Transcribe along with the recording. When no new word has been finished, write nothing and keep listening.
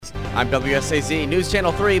I'm WSAZ News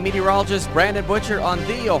Channel 3 meteorologist Brandon Butcher on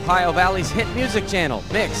the Ohio Valley's hit music channel,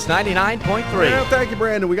 Mix 99.3. Yeah, thank you,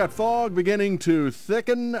 Brandon. We got fog beginning to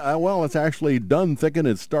thicken. Well, it's actually done thicken.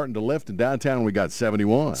 It's starting to lift. In downtown, we got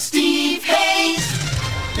 71. Steve Hayes,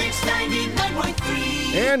 Mix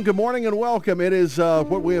 99.3. And good morning and welcome. It is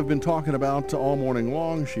what we have been talking about all morning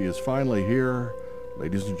long. She is finally here,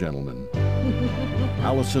 ladies and gentlemen.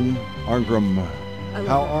 Alison Arngrim.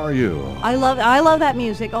 How are you? I love that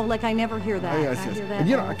music. Oh, like I never hear that. I hear that.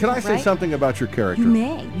 You know, can I say something about your character? You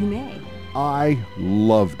may. I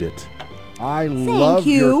loved it. I loved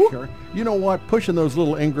your character. You know what? Pushing those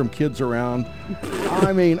little Ingram kids around.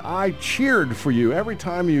 I mean, I cheered for you every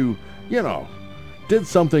time you did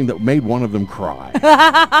something that made one of them cry.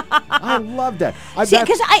 I love that. See,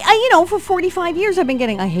 because I for 45 years I've been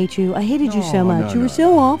getting, I hate you. I hated you so much. You were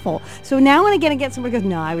so awful. So now when I get somebody goes,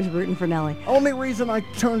 no, I was rooting for Nellie. Only reason I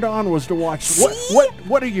turned on was to watch.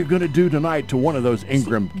 What are you going to do tonight to one of those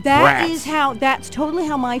Ingram brats? That's totally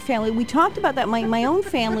how my family, we talked about that. My own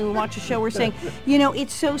family would watch a show, we're saying,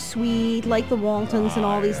 it's so sweet, like the Waltons and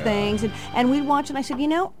all these things. And we'd watch it, and I said,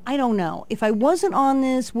 I don't know. If I wasn't on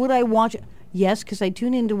this, would I watch it? Yes, because I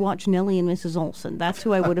tuned in to watch Nellie and Mrs. Oleson. That's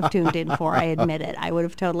who I would have tuned in for, I admit it. I would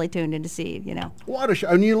have totally tuned in to see, What a show.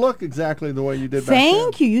 And you look exactly the way you did back then.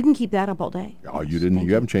 Thank you. You can keep that up all day. Oh, you didn't.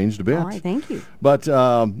 You haven't changed a bit. All right, thank you. But,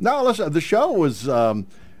 no, listen, the show was,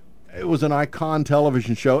 it was an icon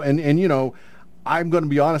television show. And I'm going to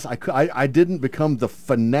be honest, I didn't become the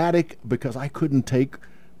fanatic because I couldn't take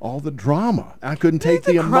all the drama. I couldn't take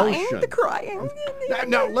the emotion. The crying.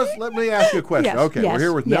 Now, let me ask you a question. Yes, we're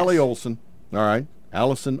here with Nellie Oleson. All right,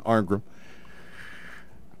 Alison Arngrim.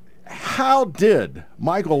 How did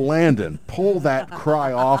Michael Landon pull that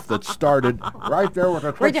cry off that started right there with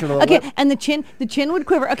a twitching of the lip? And the chin would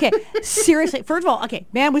quiver. Okay, seriously. First of all,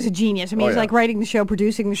 man was a genius. I mean, he's like writing the show,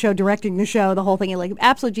 producing the show, directing the show, the whole thing. Like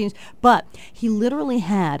absolute genius. But he literally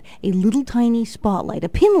had a little tiny spotlight, a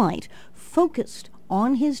pin light, focused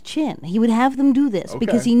on his chin. He would have them do this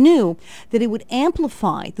because he knew that it would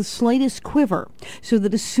amplify the slightest quiver, so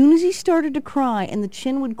that as soon as he started to cry and the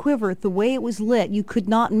chin would quiver, the way it was lit, you could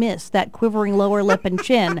not miss that quivering lower lip and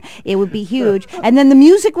chin. It would be huge. And then the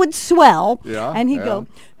music would swell, and he'd go,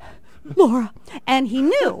 Laura. And he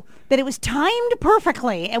knew that it was timed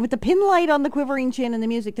perfectly, and with the pin light on the quivering chin and the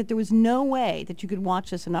music, that there was no way that you could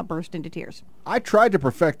watch this and not burst into tears. I tried to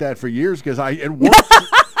perfect that for years because it worked.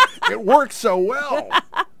 It worked so well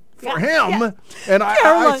for him. Yeah. And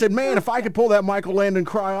I said, man, if I could pull that Michael Landon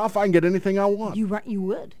cry off, I can get anything I want. You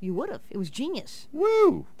would. You would have. It was genius.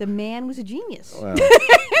 Woo. The man was a genius. Well.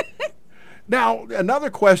 Now, another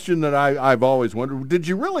question that I've always wondered, did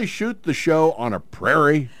you really shoot the show on a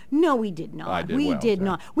prairie? No, we did not. We did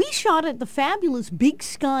not. We shot at the fabulous Big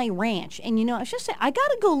Sky Ranch. And, I was just saying, I got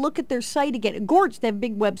to go look at their site again. Gorge, they have a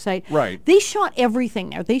big website. Right. They shot everything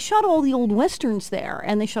there. They shot all the old Westerns there,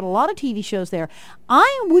 and they shot a lot of TV shows there.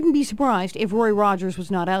 I wouldn't be surprised if Roy Rogers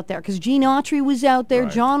was not out there, because Gene Autry was out there,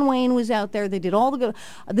 right. John Wayne was out there. They did all the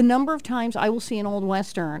number of times I will see an old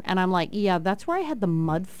Western, and I'm like, yeah, that's where I had the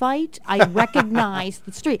mud fight. I recognize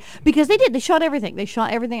the street. Because they did. They shot everything.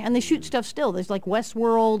 And they shoot stuff still. There's like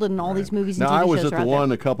Westworld and all these movies and TV shows. Now, I was at the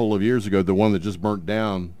one a couple of years ago, the one that just burnt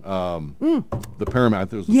down, the Paramount.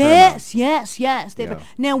 There was the yes. Yeah.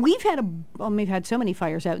 Now, we've had so many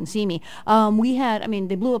fires out in Simi.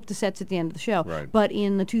 They blew up the sets at the end of the show. Right. But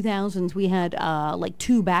in the 2000s, we had like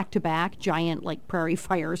two back-to-back giant like prairie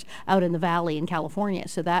fires out in the valley in California.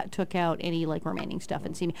 So that took out any like remaining stuff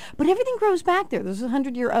in Simi. But everything grows back there. There's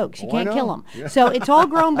 100-year oaks. You can't kill them. Yeah. So it's all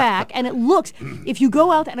grown back. And it looks, if you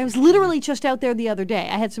go out, and I was literally just out there the other day.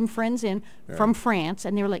 I had some friends in from France,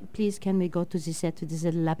 and they were like, please, can we go to the set, to this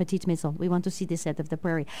La Petite Maison? We want to see the set of the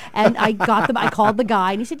Prairie. And I got them. I called the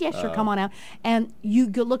guy, and he said, yeah, sure, come on out. And you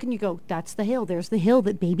go look, and you go, that's the hill. There's the hill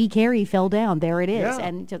that baby Carrie fell down. There it is. Yeah.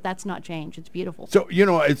 And that's not changed. It's beautiful. So,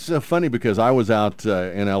 it's funny because I was out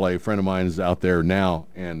in L.A. A friend of mine is out there now,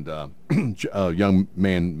 and a young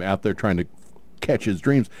man out there trying to catch his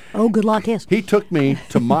dreams. Oh, good luck, yes. He took me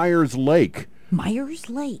to Myers Lake. Myers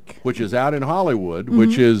Lake. Which is out in Hollywood,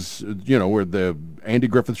 which is, where the Andy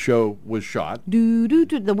Griffith show was shot.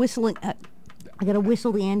 The whistling. I got to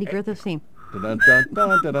whistle the Andy Griffith theme.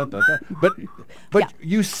 But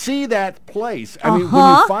you see that place. I mean,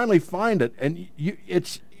 when you finally find it, and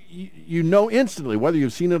you know instantly whether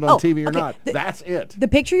you've seen it on TV or not. That's it. The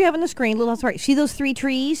picture you have on the screen, see those three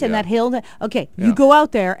trees and that hill? You go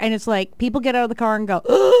out there, and it's like people get out of the car and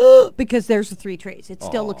go, because there's the three trees. It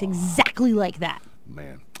still looks exactly like that.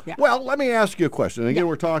 Man. Yeah. Well, let me ask you a question. Again,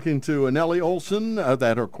 we're talking to Nellie Oleson,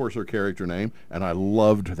 that, of course, her character name, and I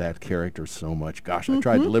loved that character so much. Gosh, I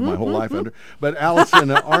tried to live my whole life under. But Alison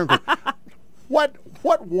Arngrim,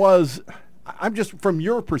 what was, I'm just, from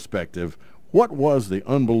your perspective, what was the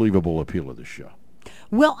unbelievable appeal of this show?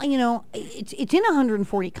 Well, it's in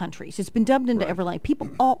 140 countries. It's been dubbed into every language. People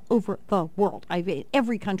all over the world,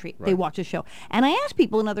 every country, they watch the show. And I asked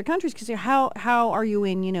people in other countries, because how are you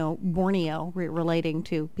in, Borneo relating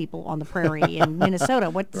to people on the prairie in Minnesota?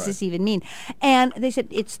 What does this even mean? And they said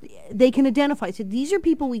they can identify. I said, these are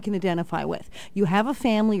people we can identify with. You have a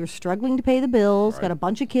family, you're struggling to pay the bills, got a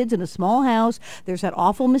bunch of kids in a small house. There's that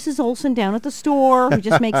awful Mrs. Olson down at the store who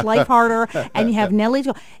just makes life harder. And you have Nellie.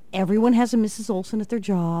 Everyone has a Mrs. Olson at their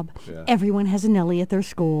job. Yeah. Everyone has a Nellie at their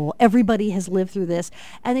school. Everybody has lived through this.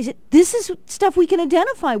 And they said, this is stuff we can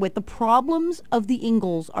identify with. The problems of the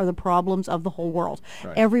Ingalls are the problems of the whole world.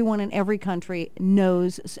 Right. Everyone in every country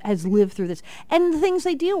has lived through this. And the things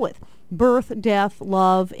they deal with. Birth, death,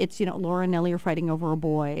 love. It's, Laura and Nellie are fighting over a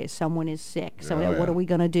boy. Someone is sick. So what are we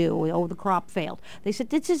going to do? Oh, the crop failed. They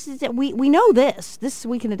said, we know this. This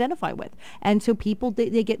we can identify with. And so people,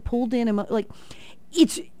 they get pulled in.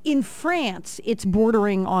 It's in France. It's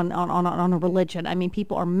bordering on a religion. I mean,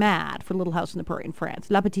 people are mad for Little House on the Prairie in France.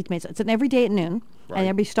 La Petite Maison. It's an every day at noon, and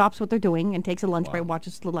everybody stops what they're doing and takes a lunch break,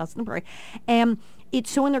 watches Little House on the Prairie. And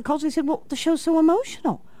it's so in their culture. They said, well, the show's so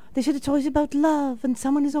emotional. They said it's always about love, and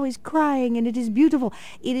someone is always crying, and it is beautiful.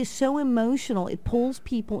 It is so emotional. It pulls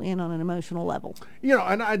people in on an emotional level.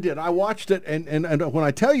 And I did. I watched it, and when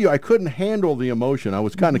I tell you I couldn't handle the emotion, I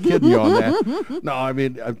was kind of kidding you on that. No, I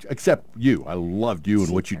mean, except you. I loved you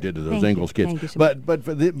and what you did to those Ingalls kids. Thank you so much. But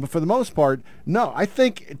for the most part, no. I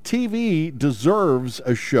think TV deserves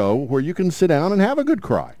a show where you can sit down and have a good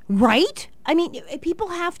cry. Right? I mean, people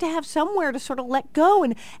have to have somewhere to sort of let go.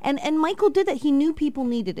 And Michael did that. He knew people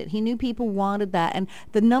needed it. He knew people wanted that. And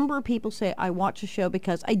the number of people say, I watch a show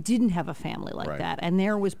because I didn't have a family like that. And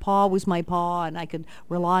there was Pa was my Pa, and I could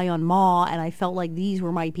rely on Ma, and I felt like these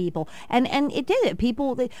were my people. And it did it.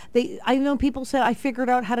 People, I know people said, I figured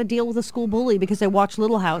out how to deal with a school bully because I watched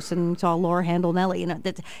Little House and saw Laura handle Nellie.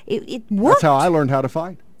 It worked. That's how I learned how to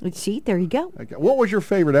fight. See, there you go. Okay. What was your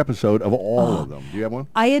favorite episode of all of them? Do you have one?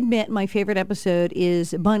 I admit my favorite episode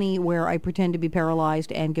is Bunny, where I pretend to be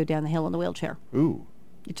paralyzed and go down the hill in the wheelchair. Ooh.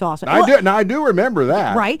 It's awesome. I do remember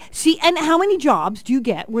that. Right. See, and how many jobs do you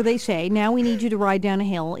get where they say, now we need you to ride down a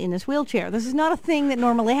hill in this wheelchair? This is not a thing that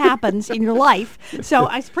normally happens in your life. So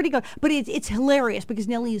it's pretty good. But it's hilarious because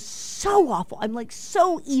Nellie is so awful. I'm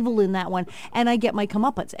so evil in that one. And I get my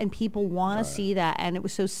comeuppance. And people want to see that. And it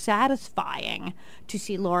was so satisfying to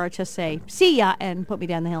see Laura just say, see ya, and put me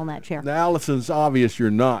down the hill in that chair. Now, Allison's obvious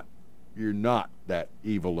you're not that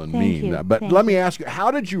evil and mean. You. But let me ask you,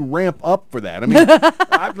 how did you ramp up for that?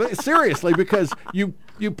 I mean, seriously, because you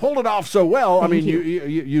pulled it off so well. Thank you.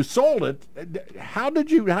 You sold it. How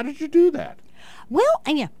did you do that? Well,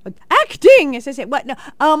 acting, as I say. What? No,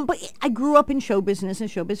 but I grew up in show business and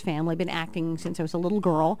showbiz family. I've been acting since I was a little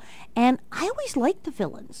girl, and I always liked the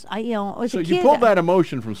villains. As a kid, you pulled that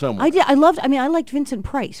emotion from someone. I did. I liked Vincent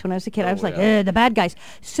Price when I was a kid. I was like, the bad guys.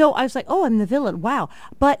 So I was like, I'm the villain. Wow.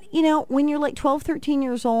 But, when you're like 12, 13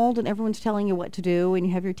 years old and everyone's telling you what to do and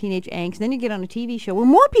you have your teenage angst, then you get on a TV show where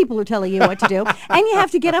more people are telling you what to do, and you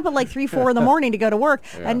have to get up at like 3, 4 in the morning to go to work.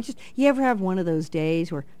 Yeah. And you ever have one of those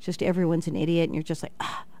days where just everyone's an idiot and you're just like,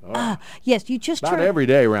 yes, you just not every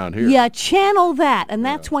day around here. Yeah, channel that, and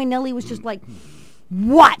that's why Nellie was just like,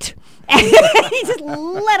 what? And he just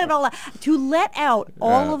let it all out. To let out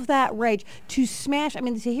all of that rage, to smash. I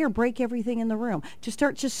mean, they say, here, break everything in the room. To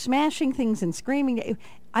start just smashing things and screaming.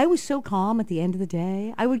 I was so calm at the end of the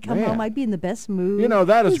day. I would come home. I'd be in the best mood.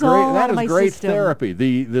 That is great. That is great therapy.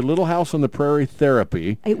 The Little House on the Prairie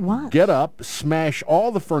therapy. It was. Get up, smash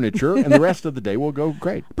all the furniture, and the rest of the day will go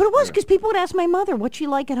great. But it was because people would ask my mother, what's she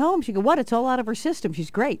like at home? She'd go, what? It's all out of her system.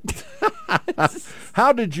 She's great.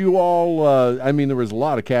 How did you all, there was a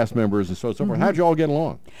lot of cast members and so forth. How did you all get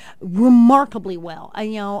along? Remarkably well.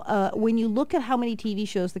 When you look at how many TV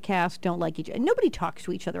shows the cast don't like each other, nobody talks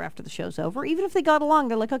to each other after the show's over. Even if they got along,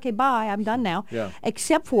 they're like, okay, bye, I'm done now. Yeah.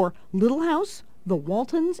 Except for Little House, the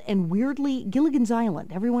Waltons, and weirdly Gilligan's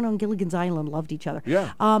Island. Everyone on Gilligan's Island loved each other.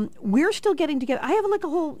 Yeah. We're still getting together. I have a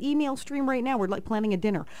whole email stream right now. We're planning a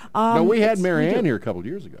dinner. No, we had Marianne here a couple of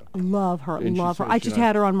years ago. Love her. I just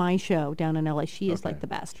had her on my show down in LA. She is like the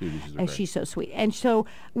best. She's so sweet. And so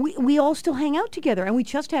we all still hang out together. And we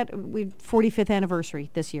just had 45th anniversary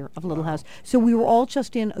this year of Little House. So we were all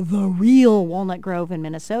just in the real Walnut Grove in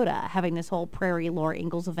Minnesota having this whole Prairie Laura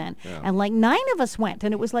Ingalls event. Yeah. And 9 of us went.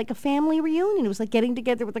 And it was like a family reunion. It was like getting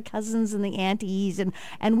together with the cousins and the aunties,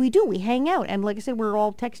 and we hang out. And like I said, we're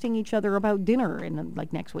all texting each other about dinner in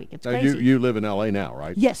like next week. It's crazy. You live in L.A. now,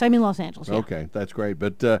 right? Yes, I'm in Los Angeles. Yeah. Okay, that's great.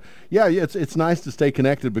 But it's nice to stay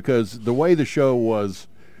connected because the way the show was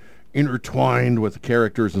intertwined with the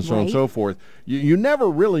characters and so on and so forth, you never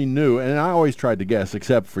really knew, and I always tried to guess,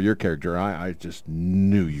 except for your character. I just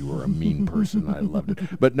knew you were a mean person. I loved it.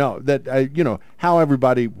 But no, that how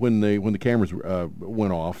everybody when the cameras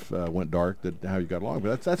went off, went dark, how you got along.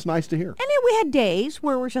 But that's nice to hear. And then we had days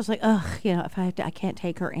where we're just like, ugh, if I can't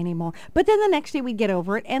take her anymore. But then the next day we'd get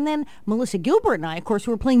over it, and then Melissa Gilbert and I, of course,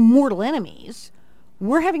 who were playing mortal enemies.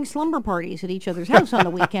 We're having slumber parties at each other's house on the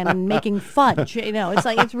weekend and making fudge.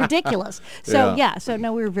 It's ridiculous. So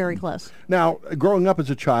no, we were very close. Now, growing up as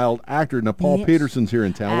a child actor, now Paul Peterson's here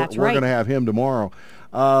in town. That's we're right. going to have him tomorrow.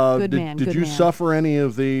 Did you man. suffer any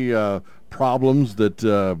of the problems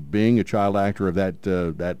that being a child actor of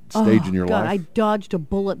that stage in your God, life? I dodged a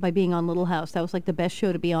bullet by being on Little House. That was like the best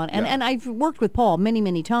show to be on. And I've worked with Paul many,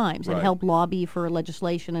 many times and helped lobby for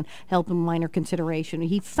legislation and help him minor consideration.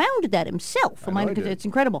 He founded that himself. It's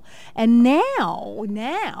incredible. And now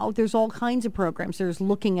there's all kinds of programs. There's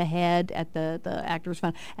Looking Ahead at the Actors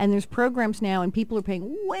Fund, and there's programs now, and people are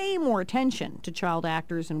paying way more attention to child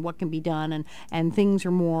actors and what can be done, and things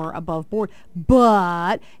are more above board.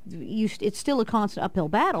 But it's still a constant uphill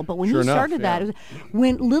battle. But when he started that,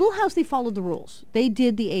 when Little House, they followed the rules. They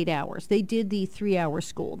did the 8 hours. They did the 3-hour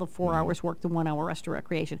school, the 4 hours work, the 1 hour rest or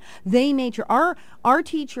recreation. They made sure our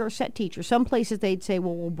teacher, our set teacher, some places they'd say,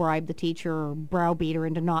 well, we'll bribe the teacher or browbeat her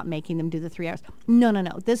into not making them do the 3 hours. No.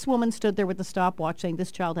 This woman stood there with the stopwatch saying,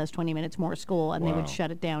 this child has 20 minutes more school, and they would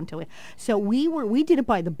shut it down to it. So we did it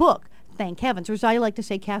by the book. Thank heavens. Or as I like to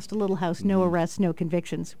say, cast a Little House, no arrests, no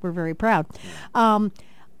convictions. We're very proud.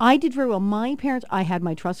 I did very well. My parents, I had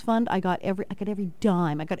my trust fund. I got every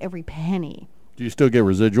dime. I got every penny. Do you still get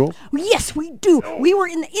residuals? Yes, we do. We were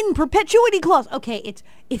in perpetuity clause. Okay,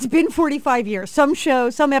 it's been 45 years.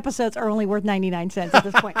 Some episodes are only worth 99 cents at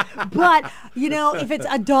this point. But, if it's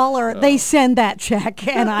 $1, they send that check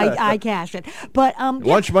and I cash it. But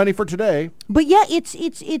lunch money for today. But yeah,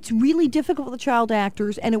 it's really difficult for the child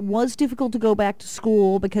actors, and it was difficult to go back to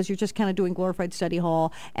school because you're just kind of doing glorified study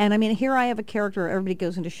hall. And I mean, here I have a character, everybody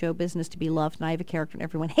goes into show business to be loved, and I have a character and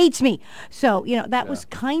everyone hates me. So, that was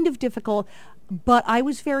kind of difficult. But I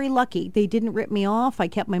was very lucky. They didn't rip me off. I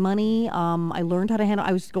kept my money. I learned how to handle.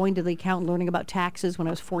 I was going to the accountant, learning about taxes when I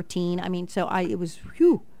was 14. I mean, it was,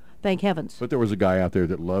 whew, thank heavens. But there was a guy out there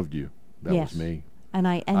that loved you. That was me. And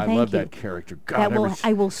I love that character. God,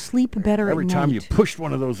 I will sleep better every at night. time you pushed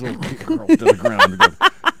one of those little girls to the ground.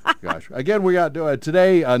 Gosh. Again, we got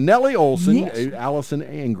today Nellie Oleson, Alison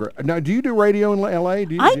Arngrim. Now, do you do radio in L.A.? I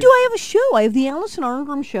do. I have a show. I have the Alison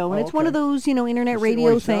Arngrim show, and it's one of those, internet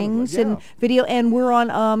radio things and video. And we're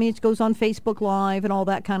on. It goes on Facebook Live and all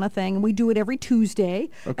that kind of thing. And we do it every Tuesday.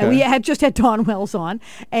 Okay. And we just had Don Wells on,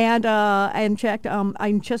 and checked.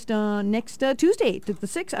 I'm just next Tuesday, the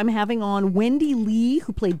 6th. I'm having on Wendy Lee,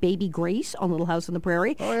 who played Baby Grace on Little House on the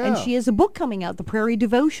Prairie, and she has a book coming out, The Prairie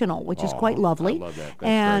Devotional, which is quite lovely. I love that.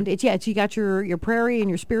 And it's you got your prairie and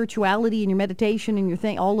your spirituality and your meditation and your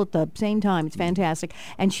thing all at the same time. It's fantastic.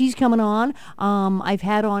 And she's coming on. I've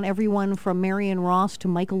had on everyone from Marion Ross to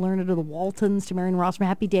Michael Lerner to the Waltons to Marion Ross from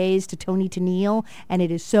Happy Days to Tony to Neil, and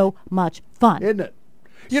it is so much fun. Isn't it?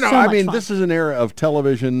 Fun. This is an era of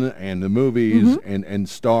television and the movies and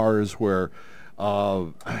stars where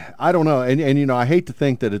I don't know. And I hate to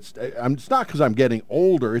think that it's not because I'm getting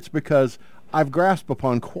older. It's because I've grasped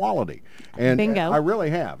upon quality, and Bingo. I really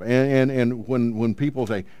have. And when people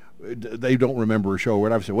say they don't remember a show, or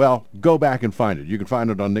whatever, I say, well, go back and find it. You can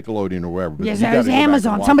find it on Nickelodeon or wherever. But yes, there's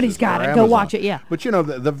Amazon. Somebody's got it. Go watch it. Yeah. But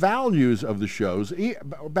the values of the shows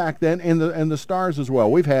back then, and the stars as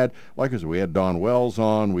well. We've had, like I said, we had Don Wells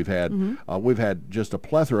on. We've had just a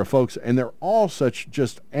plethora of folks, and they're all such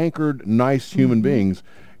just anchored, nice human beings,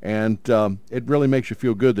 and it really makes you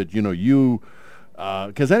feel good that you.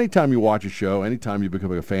 Because anytime you watch a show, anytime you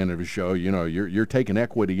become a fan of a show, you're taking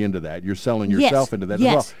equity into that. You're selling yourself into that as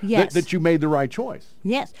well. Yes. That you made the right choice.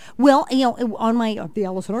 Yes. Well, on the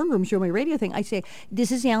Alison Arngrim show, my radio thing, I say,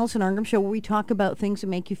 this is the Alison Arngrim show where we talk about things that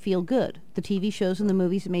make you feel good. The TV shows and the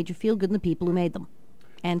movies that made you feel good and the people who made them.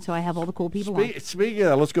 And so I have all the cool people on. Speaking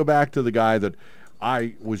of, let's go back to the guy that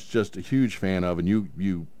I was just a huge fan of, and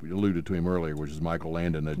you alluded to him earlier, which is Michael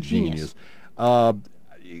Landon, a genius.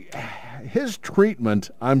 His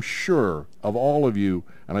treatment, I'm sure, of all of you,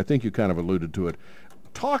 and I think you kind of alluded to it,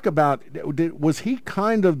 talk about, was he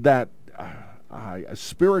kind of that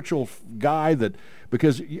spiritual guy that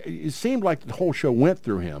Because it seemed like the whole show went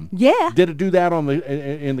through him. Yeah. Did it do that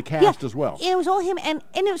in the cast as well? It was all him, and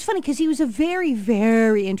it was funny because he was a very,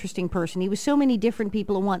 very interesting person. He was so many different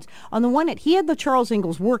people at once. On the one hand, he had the Charles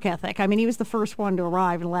Ingalls work ethic. I mean, he was the first one to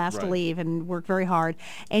arrive and last to leave and worked very hard.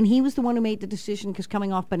 And he was the one who made the decision, because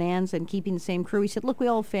coming off Bonanza and keeping the same crew, he said, look, we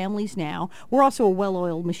all have families now. We're also a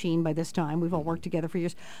well-oiled machine by this time. We've all worked together for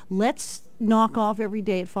years. Let's knock off every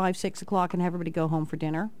day at 5, 6 o'clock and have everybody go home for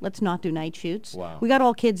dinner. Let's not do night shoots. Wow. We got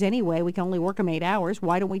all kids anyway. We can only work them 8 hours.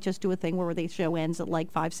 Why don't we just do a thing where the show ends at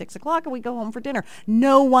like 5, 6 o'clock and we go home for dinner?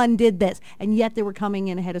 No one did this. And yet they were coming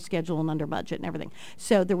in ahead of schedule and under budget and everything.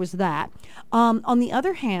 So there was that. On the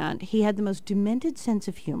other hand, he had the most demented sense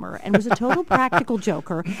of humor and was a total practical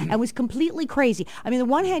joker and was completely crazy. I mean, on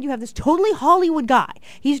the one hand, you have this totally Hollywood guy.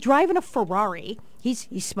 He's driving a Ferrari. He's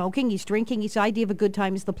smoking, he's drinking. His idea of a good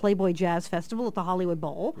time is the Playboy Jazz Festival at the Hollywood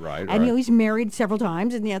Bowl. Right. And he's married several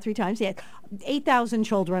times, and 3 times. He had 8,000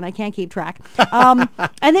 children. I can't keep track.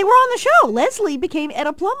 And they were on the show. Leslie became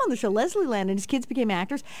Etta Plum on the show. Leslie Land and his kids became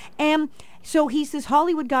actors. And so he's this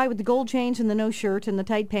Hollywood guy with the gold chains and the no shirt and the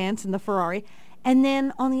tight pants and the Ferrari. And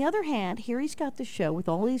then, on the other hand, here he's got the show with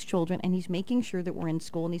all these children, and he's making sure that we're in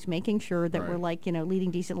school, and he's making sure that we're, leading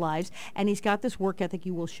decent lives. And he's got this work ethic.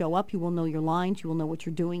 You will show up. You will know your lines. You will know what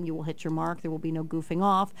you're doing. You will hit your mark. There will be no goofing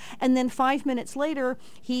off. And then 5 minutes later,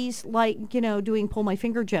 he's, doing pull my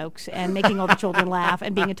finger jokes and making all the children laugh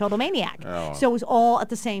and being a total maniac. Oh. So it was all at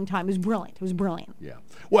the same time. It was brilliant. It was brilliant. Yeah.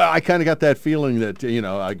 Well, I kind of got that feeling that,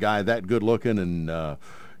 a guy that good looking and,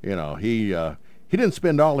 he didn't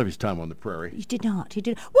spend all of his time on the prairie. He did not.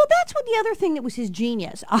 Well, that's what the other thing that was his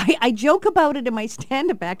genius. I joke about it in my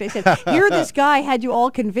stand-up act. I said, here this guy had you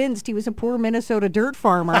all convinced he was a poor Minnesota dirt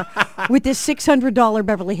farmer with this $600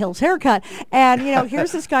 Beverly Hills haircut. And,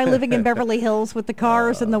 here's this guy living in Beverly Hills with the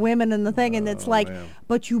cars and the women and the thing. And it's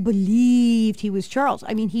but you believed he was Charles.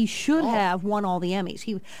 I mean, he should have won all the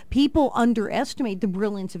Emmys. People underestimate the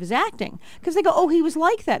brilliance of his acting because they go, oh, he was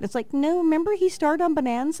like that. It's like, no, remember he starred on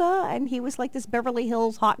Bonanza and he was like this Beverly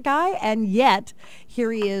Hills hot guy, and yet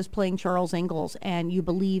here he is playing Charles Ingalls, and you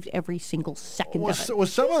believed every single second of it. Well,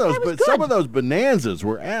 some of those bonanzas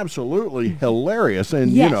were absolutely hilarious,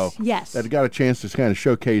 and that got a chance to kind of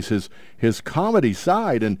showcase his comedy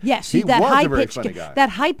side, and he was a very funny guy. That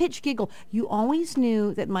high-pitched giggle, you always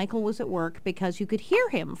knew that Michael was at work because you could hear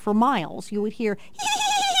him for miles. You would hear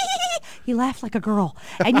he laughed like a girl,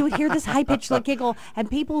 and you would hear this high-pitched giggle, and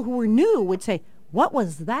people who were new would say, what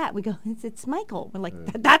was that? We go, it's Michael. We're like,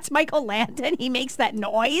 that's Michael Landon. He makes that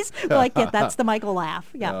noise. We're like, yeah, that's the Michael laugh.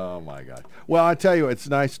 Yeah. Oh, my God. Well, I tell you, it's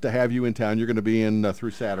nice to have you in town. You're going to be in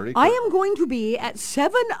through Saturday. I am going to be at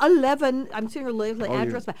 711. I'm seeing her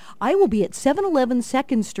address. I will be at 711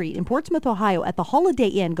 2nd Street in Portsmouth, Ohio at the Holiday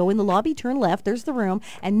Inn. Go in the lobby, turn left. There's the room.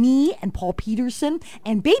 And me and Paul Peterson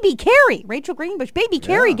and Baby Carrie, Rachel Greenbush. Baby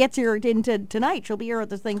Carrie gets here tonight. She'll be here at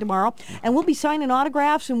this thing tomorrow. And we'll be signing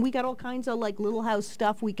autographs. And we got all kinds of little house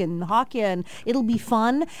stuff we can hawk you, and it'll be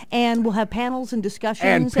fun, and we'll have panels and discussions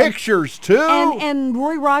and pictures too, and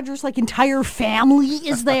Roy Rogers' entire family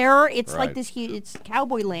is there. It's like this huge, it's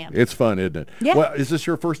cowboy land. It's fun, isn't it? Yeah. Well, is this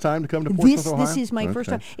your first time to come to Portsmouth, Ohio? This is my first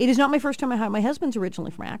time. It is not my first time. My husband's originally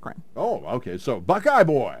from Akron. Oh, okay. So Buckeye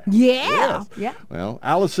boy. Yeah. Yes. Yeah. Well,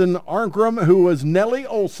 Alison Arngrim, who was Nellie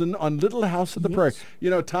Oleson on Little House of the Prairie.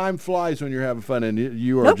 Time flies when you're having fun, and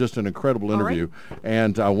you are just an incredible interview. Right.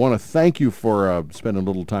 And I want to thank you for spending a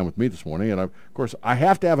little time with me this morning. And of course, I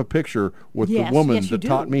have to have a picture with the woman that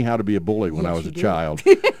taught me how to be a bully when I was a child.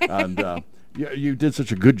 And you did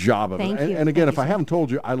such a good job of it. And again, if I haven't told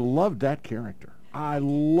you, I loved that character. And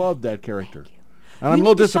I'm a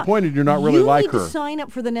little disappointed you're not really like her. You need to sign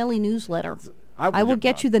up for the Nellie newsletter. I will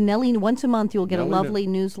get you the Nellie once a month. You'll get a lovely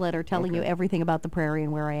newsletter telling you everything about the prairie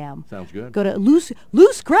and where I am. Sounds good. Go to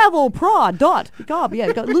loosegravelprod.com.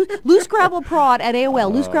 Yeah, go loosegravelprod at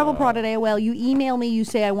AOL. Loosegravelprod at AOL. You email me. You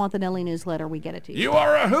say I want the Nellie newsletter. We get it to you. You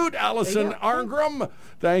are a hoot, Alison Arngrim.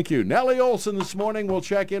 Thank you, Nellie Oleson. This morning we'll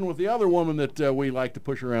check in with the other woman that we like to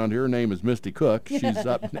push around here. Her name is Misty Cook. She's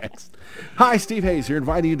up next. Hi, Steve Hayes here,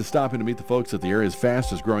 inviting you to stop in to meet the folks at the area's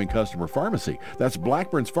fastest growing customer pharmacy. That's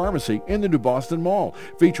Blackburn's Pharmacy in the New Boston Mall,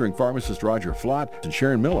 featuring pharmacist Roger Flott and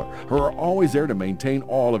Sharon Miller, who are always there to maintain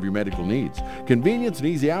all of your medical needs. Convenience and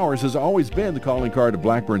easy hours has always been the calling card of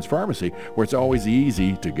Blackburn's Pharmacy, where it's always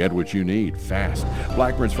easy to get what you need fast.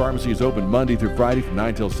 Blackburn's Pharmacy is open Monday through Friday from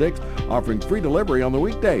 9 till 6, offering free delivery on the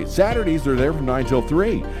weekdays. Saturdays, they're there from 9 till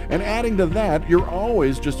 3. And adding to that, you're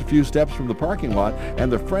always just a few steps from the parking lot, and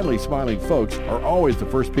the friendly, smiling folks are always the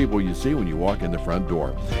first people you see when you walk in the front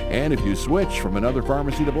door. And if you switch from another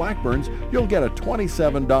pharmacy to Blackburn's, you'll get get a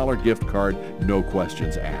 $27 gift card, no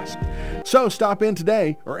questions asked. So stop in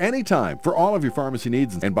today or anytime for all of your pharmacy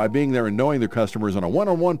needs. And by being there and knowing their customers on a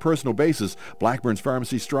one-on-one personal basis, Blackburn's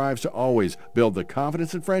Pharmacy strives to always build the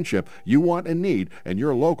confidence and friendship you want and need in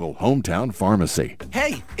your local hometown pharmacy.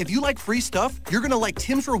 Hey, if you like free stuff, you're going to like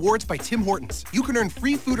Tim's Rewards by Tim Hortons. You can earn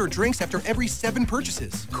free food or drinks after every 7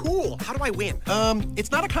 purchases. Cool. How do I win?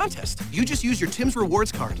 It's not a contest. You just use your Tim's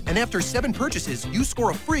Rewards card, and after 7 purchases, you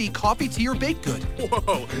score a free coffee, tea, or baked good.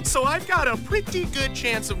 Whoa, so I've got a pretty good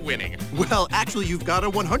chance of winning. Well, actually, you've got a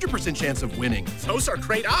 100% chance of winning. Those are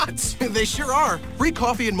great odds. They sure are. Free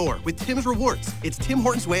coffee and more with Tim's Rewards. It's Tim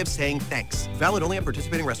Hortons' way of saying thanks. Valid only at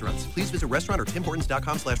participating restaurants. Please visit restaurant or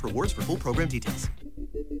timhortons.com/rewards for full program details.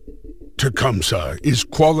 Tecumseh is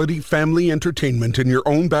quality family entertainment in your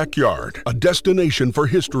own backyard. A destination for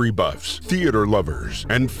history buffs, theater lovers,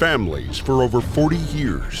 and families for over 40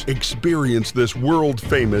 years. Experience this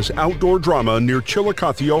world-famous outdoor drama near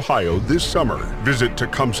Chillicothe, Ohio this summer. Visit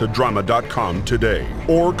tecumsehdrama.com today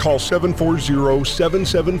or call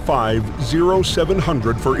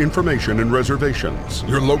 740-775-0700 for information and reservations.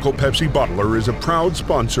 Your local Pepsi bottler is a proud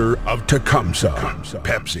sponsor of Tecumseh.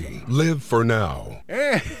 Pepsi. Live for now.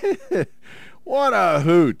 What a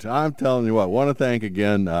hoot. I'm telling you what. Want to thank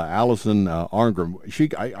again Alison Arngrim.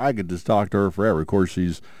 I could just talk to her forever. Of course,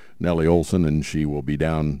 she's Nellie Oleson, and she will be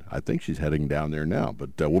down. I think she's heading down there now.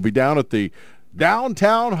 But we'll be down at the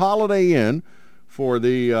Downtown Holiday Inn for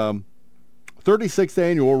the 36th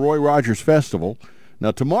Annual Roy Rogers Festival.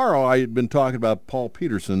 Now, tomorrow, I had been talking about Paul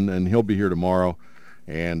Peterson, and he'll be here tomorrow.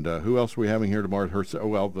 And who else are we having here tomorrow? The girl.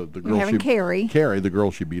 We're having Carrie. Carrie, the girl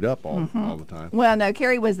she beat up all the time. Well, no,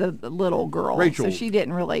 Carrie was the little girl, Rachel. so she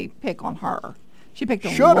didn't really pick on her. She picked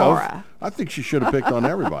on Should Laura. have. I think she should have picked on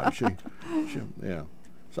everybody. Yeah.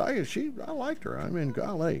 So I liked her. I mean,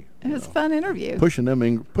 golly. It was a fun interview. Pushing them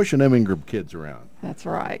Ingram kids around. That's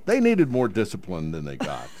right. They needed more discipline than they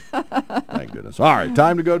got. Thank goodness. All right,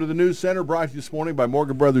 time to go to the news center, brought to you this morning by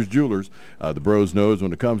Morgan Brothers Jewelers. The bros knows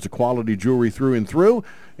when it comes to quality jewelry through and through,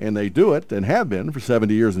 and they do it and have been for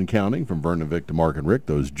 70 years and counting. From Vernon, Vic to Mark and Rick,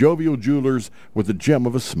 those jovial jewelers with the gem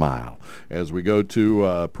of a smile. As we go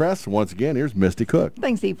to press, once again, here's Misty Cook.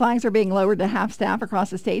 Thanks, Steve. Flags are being lowered to half staff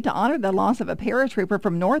across the state to honor the loss of a paratrooper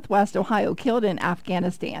from Northwest Ohio killed in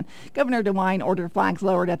Afghanistan. Governor DeWine ordered flags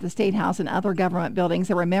lowered at the State House and other government buildings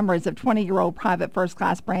in remembrance of 20-year-old Private First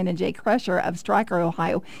Class Brandon J. Crusher of Stryker,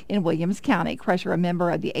 Ohio, in Williams County. Crusher, a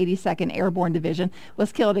member of the 82nd Airborne Division,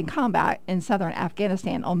 was killed in combat in southern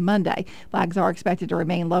Afghanistan on Monday. Flags are expected to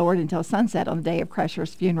remain lowered until sunset on the day of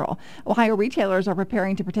Crusher's funeral. Ohio retailers are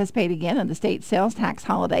preparing to participate again in the state sales tax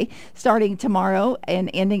holiday, starting tomorrow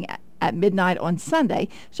and ending at midnight on Sunday.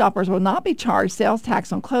 Shoppers will not be charged sales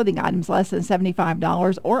tax on clothing items less than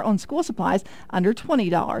 $75 or on school supplies under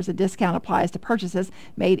 $20. A discount applies to purchases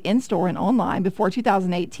made in-store and online. Before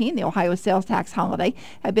 2018, the Ohio sales tax holiday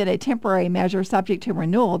had been a temporary measure subject to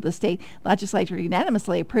renewal. The state legislature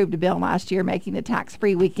unanimously approved a bill last year making the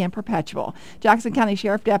tax-free weekend perpetual. Jackson County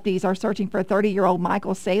Sheriff deputies are searching for 30-year-old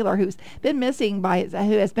Michael Saylor, who has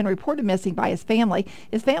been reported missing by his family.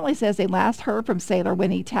 His family says they last heard from Saylor when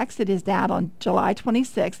he texted his dad on July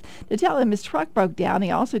 26th to tell him his truck broke down. He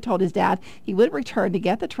also told his dad he would return to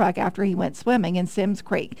get the truck after he went swimming in Sims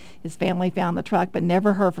Creek. His family found the truck but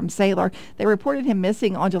never heard from Saylor. They reported him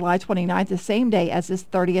missing on July 29th, the same day as his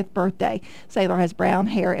 30th birthday. Saylor has brown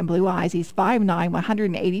hair and blue eyes. He's 5'9",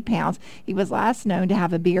 180 pounds. He was last known to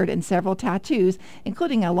have a beard and several tattoos,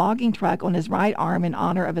 including a logging truck on his right arm in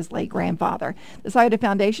honor of his late grandfather. The Scioto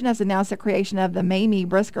Foundation has announced the creation of the Mamie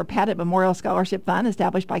Brisker Pettit Memorial Scholarship Fund,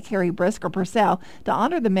 established by Carrie Brisker Purcell to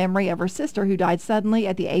honor the memory of her sister who died suddenly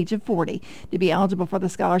at the age of 40. To be eligible for the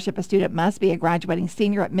scholarship, a student must be a graduating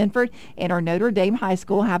senior at Minford and or Notre Dame High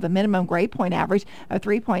School, have a minimum grade point average of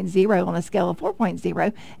 3.0 on a scale of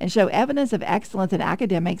 4.0, and show evidence of excellence in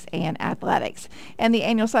academics and athletics. And the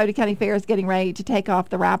annual Scioto County Fair is getting ready to take off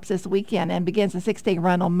the wraps this weekend and begins a 6-day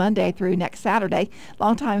run on Monday through next Saturday.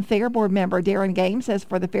 Longtime Fair Board member Darren Game says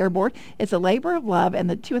for the Fair Board, it's a labor of love, and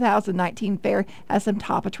the 2019 Fair has some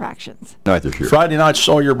top attractions. Friday night,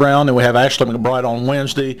 Sawyer Brown, and we have Ashley McBride on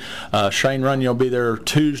Wednesday. Shane Runyon will be there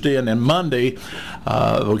Tuesday, and then Monday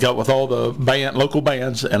we got with all the local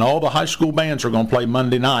bands, and all the high school bands are going to play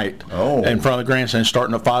Monday night in front of the grandstand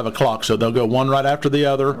starting at 5 o'clock. So they'll go one right after the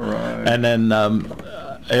other, and then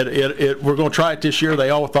we're going to try it this year. They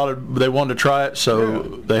all thought they wanted to try it, so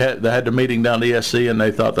they had their meeting down at ESC, and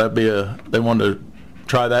they thought they wanted to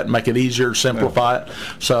try that and make it easier, simplify it.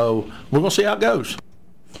 So we're going to see how it goes.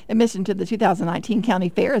 Admission to the 2019 County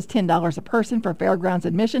Fair is $10 a person for fairgrounds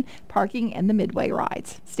admission, parking, and the midway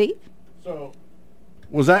rides. Steve? So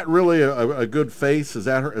Was that really a good face? Is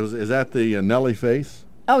that her? Is that the Nellie face?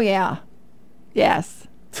 Oh, yeah. Yes.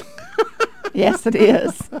 Yes, it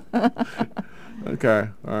is. Okay.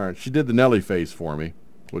 All right. She did the Nellie face for me,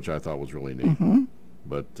 which I thought was really neat. Mm-hmm.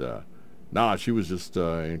 But, she was just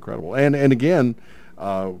incredible. And again,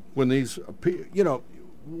 when these,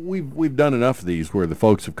 we've done enough of these where the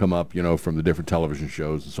folks have come up, from the different television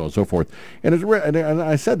shows and so on and so forth. And and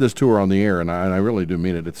I said this to her on the air, and I really do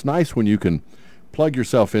mean it. It's nice when you can plug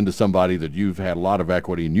yourself into somebody that you've had a lot of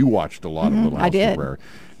equity and you watched a lot of Little House on the Prairie,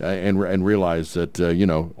 and realize that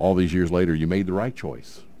all these years later you made the right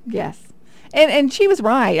choice. Yes. And she was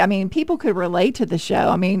right. I mean, people could relate to the show.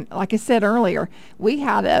 I mean, like I said earlier, we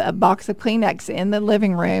had a box of Kleenex in the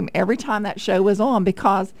living room every time that show was on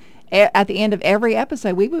because at the end of every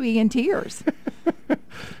episode we would be in tears.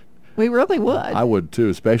 We really would. I would too,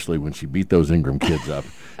 especially when she beat those Ingram kids up.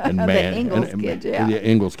 And the Ingalls kids, yeah. The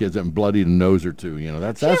Ingalls kids and bloodied a nose or two.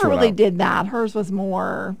 That's she what really did that. Hers was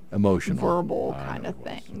more emotional, verbal kind of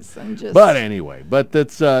things, and just. But anyway,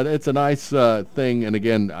 it's a nice thing. And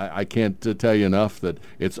again, I can't tell you enough that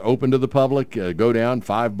it's open to the public. Go down,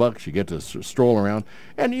 $5. You get to stroll around,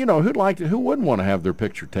 and who wouldn't want to have their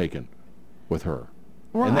picture taken with her?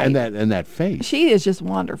 Right. And that face. She is just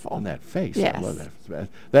wonderful. And that face. Yes. I love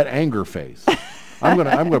that anger face. I'm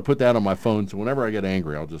gonna put that on my phone, so whenever I get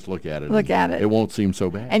angry, I'll just look at it. It won't seem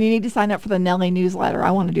so bad. And you need to sign up for the Nellie newsletter.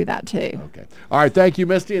 I want to do that too. Okay. All right. Thank you,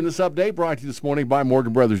 Misty. And this update brought to you this morning by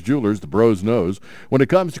Morgan Brothers Jewelers. The Bros knows when it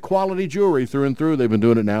comes to quality jewelry through and through. They've been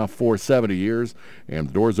doing it now for 70 years, and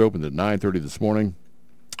the doors opened at 9:30 this morning.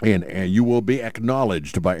 And you will be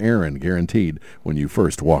acknowledged by Aaron, guaranteed, when you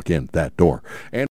first walk in that door. And